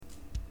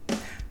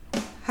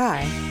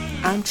Hi,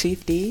 I'm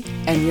Chief D,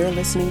 and you're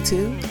listening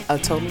to A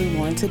Totally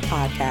Warranted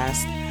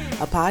Podcast,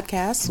 a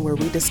podcast where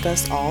we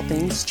discuss all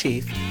things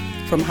Chief,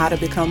 from how to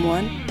become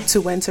one to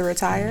when to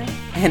retire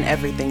and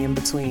everything in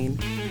between.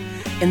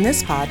 In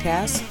this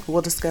podcast,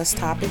 we'll discuss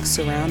topics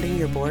surrounding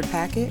your board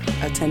packet,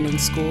 attending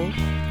school,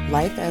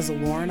 life as a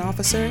warrant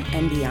officer,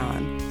 and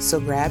beyond.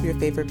 So grab your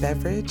favorite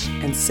beverage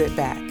and sit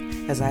back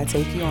as I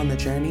take you on the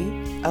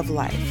journey of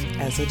life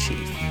as a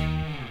chief.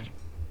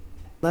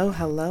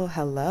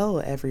 Hello,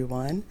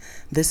 everyone.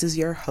 This is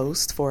your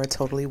host for A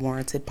Totally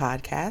Warranted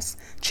Podcast,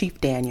 Chief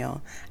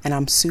Daniel, and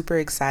I'm super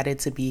excited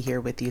to be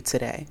here with you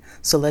today.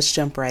 So let's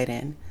jump right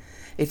in.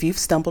 If you've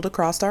stumbled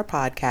across our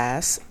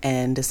podcast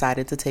and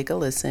decided to take a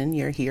listen,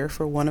 you're here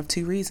for one of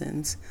two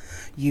reasons.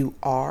 You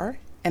are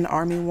an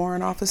Army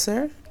warrant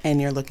officer and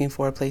you're looking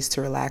for a place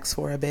to relax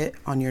for a bit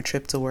on your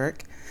trip to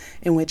work,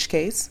 in which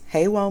case,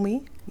 hey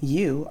Womi,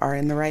 you are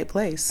in the right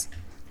place.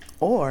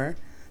 Or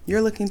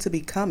you're looking to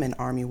become an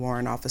Army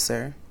warrant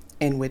officer,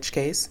 in which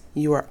case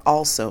you are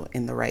also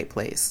in the right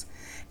place.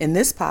 In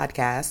this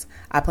podcast,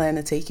 I plan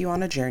to take you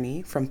on a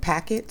journey from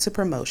packet to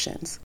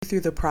promotions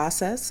through the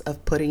process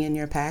of putting in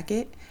your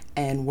packet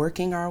and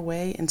working our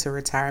way into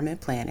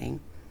retirement planning.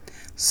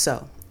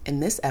 So, in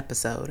this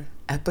episode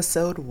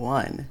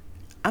 1,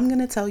 I'm going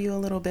to tell you a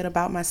little bit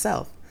about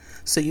myself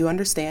so you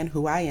understand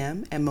who I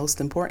am and most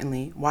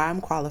importantly, why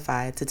I'm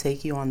qualified to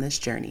take you on this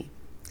journey.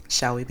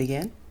 Shall we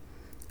begin?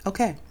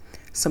 Okay.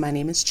 So my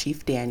name is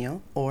Chief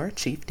Daniel, or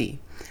Chief D.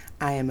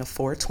 I am a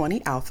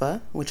 420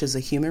 Alpha, which is a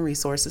human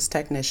resources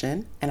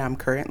technician, and I'm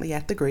currently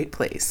at the great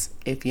place.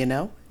 If you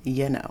know,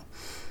 you know.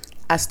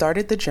 I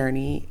started the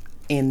journey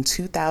in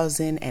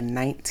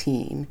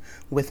 2019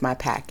 with my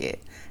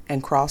packet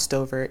and crossed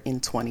over in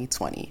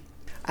 2020.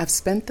 I've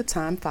spent the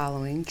time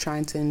following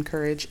trying to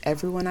encourage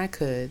everyone I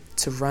could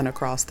to run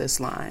across this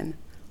line.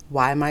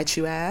 Why, might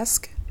you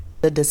ask?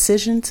 The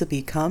decision to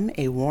become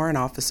a warrant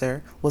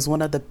officer was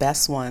one of the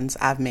best ones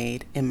I've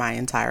made in my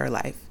entire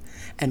life,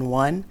 and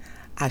one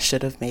I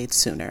should have made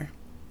sooner.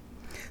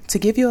 To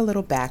give you a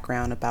little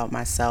background about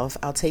myself,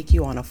 I'll take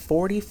you on a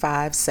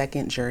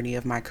 45-second journey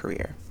of my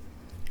career.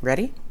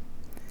 Ready?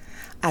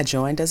 I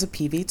joined as a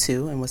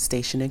PV2 and was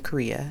stationed in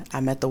Korea.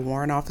 I met the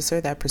warrant officer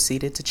that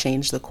proceeded to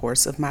change the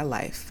course of my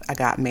life. I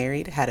got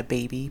married, had a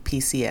baby,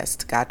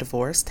 PCS'd, got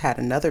divorced, had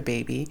another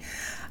baby.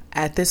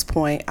 At this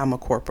point, I'm a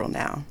corporal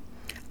now.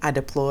 I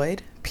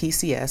deployed,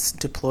 PCS,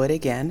 deployed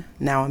again.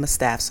 Now I'm a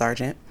staff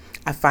sergeant.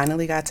 I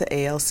finally got to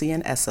ALC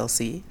and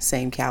SLC,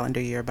 same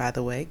calendar year, by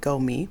the way, go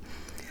me.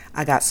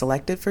 I got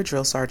selected for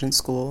drill sergeant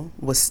school,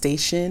 was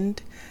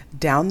stationed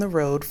down the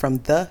road from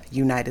the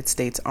United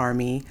States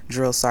Army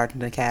Drill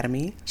Sergeant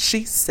Academy.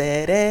 She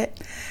said it.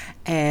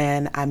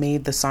 And I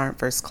made the Sergeant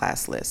First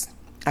Class list.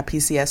 I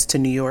PCS to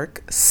New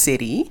York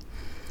City,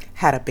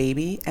 had a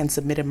baby, and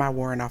submitted my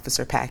warrant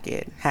officer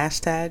packet.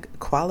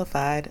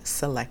 #qualified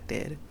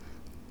selected.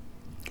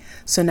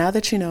 So now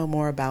that you know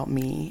more about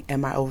me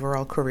and my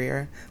overall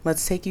career,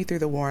 let's take you through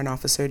the warrant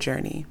officer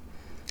journey.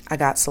 I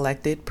got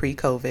selected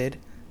pre-COVID,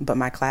 but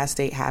my class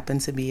date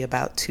happened to be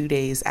about 2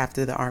 days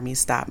after the Army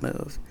stop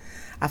move.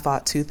 I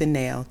fought tooth and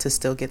nail to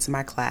still get to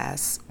my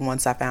class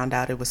once I found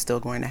out it was still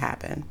going to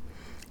happen.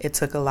 It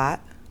took a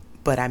lot,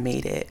 but I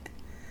made it.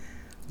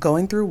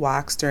 Going through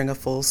walks during a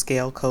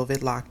full-scale COVID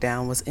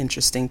lockdown was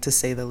interesting to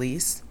say the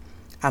least.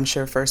 I'm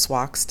sure First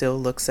Walk still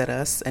looks at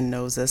us and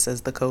knows us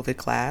as the COVID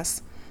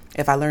class.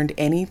 If I learned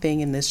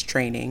anything in this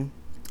training,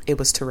 it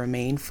was to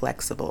remain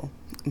flexible,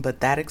 but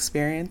that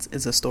experience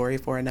is a story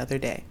for another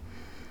day.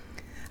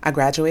 I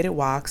graduated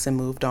WOX and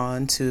moved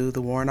on to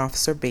the Warrant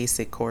Officer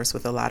Basic course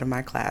with a lot of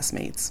my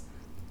classmates.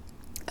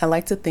 I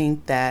like to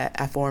think that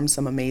I formed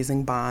some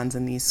amazing bonds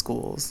in these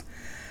schools.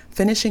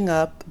 Finishing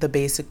up the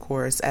basic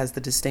course as the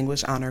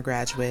Distinguished Honor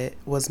Graduate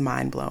was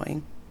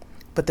mind-blowing,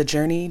 but the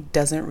journey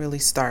doesn't really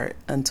start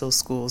until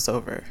school's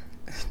over.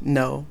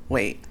 No,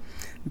 wait,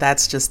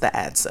 that's just the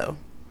ADSO.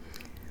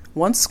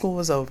 Once school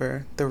was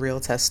over, the real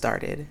test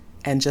started,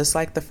 and just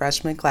like the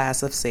freshman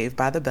class of Saved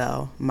by the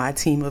Bell, my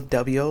team of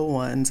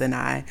W01s and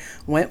I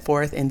went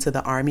forth into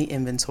the Army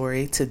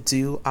inventory to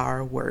do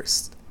our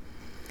worst.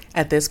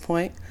 At this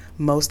point,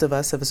 most of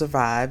us have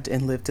survived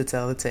and lived to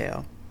tell the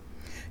tale.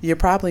 You're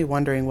probably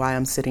wondering why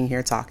I'm sitting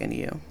here talking to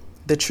you.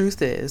 The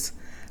truth is,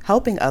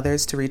 helping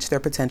others to reach their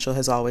potential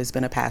has always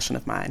been a passion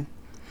of mine.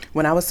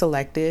 When I was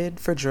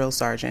selected for drill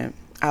sergeant,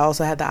 I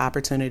also had the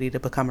opportunity to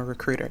become a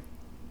recruiter,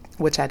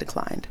 which I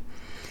declined.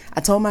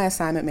 I told my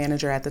assignment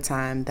manager at the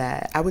time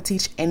that I would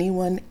teach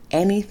anyone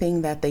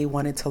anything that they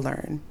wanted to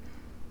learn,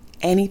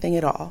 anything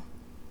at all,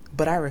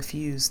 but I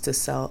refused to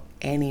sell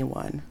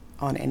anyone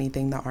on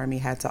anything the Army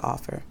had to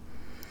offer.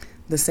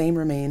 The same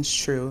remains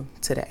true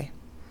today.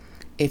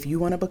 If you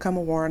want to become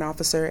a warrant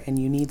officer and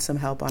you need some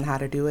help on how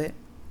to do it,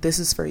 this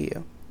is for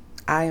you.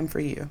 I am for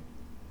you.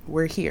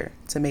 We're here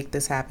to make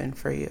this happen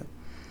for you.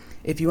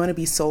 If you want to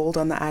be sold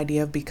on the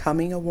idea of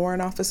becoming a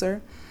warrant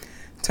officer,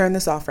 turn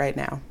this off right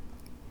now.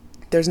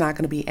 There's not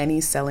going to be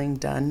any selling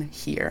done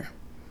here.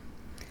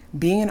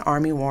 Being an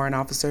Army warrant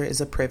officer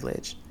is a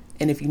privilege,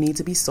 and if you need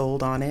to be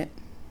sold on it,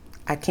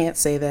 I can't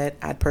say that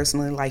I'd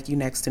personally like you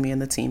next to me in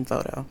the team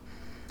photo.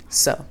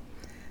 So,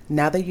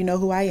 now that you know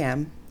who I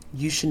am,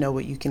 you should know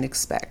what you can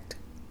expect.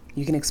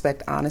 You can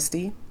expect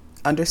honesty,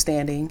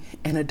 understanding,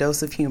 and a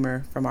dose of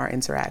humor from our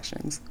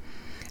interactions.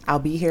 I'll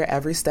be here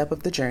every step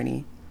of the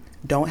journey.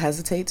 Don't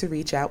hesitate to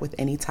reach out with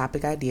any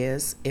topic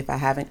ideas if I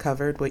haven't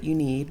covered what you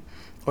need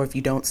or if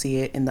you don't see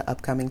it in the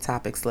upcoming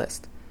topics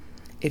list.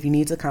 If you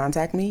need to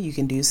contact me, you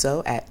can do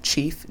so at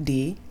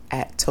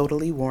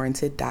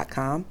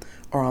chiefd@totallywarranted.com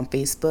or on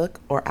Facebook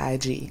or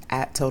IG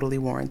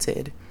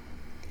 @totallywarranted.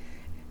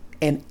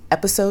 In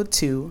episode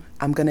 2,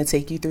 I'm going to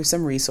take you through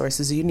some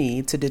resources you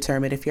need to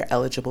determine if you're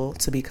eligible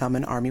to become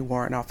an Army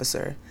Warrant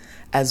Officer,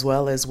 as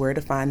well as where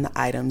to find the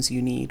items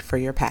you need for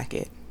your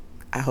packet.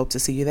 I hope to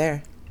see you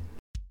there.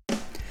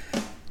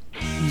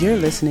 You're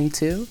listening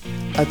to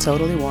a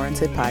Totally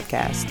Warranted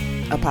podcast,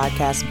 a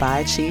podcast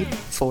by Chief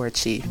for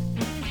Chief.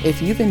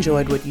 If you've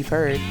enjoyed what you've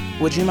heard,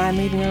 would you mind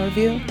leaving a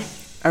review?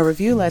 A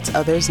review lets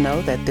others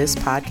know that this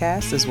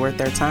podcast is worth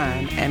their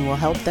time and will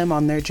help them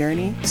on their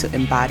journey to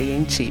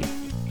embodying Chief.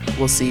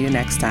 We'll see you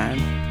next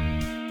time.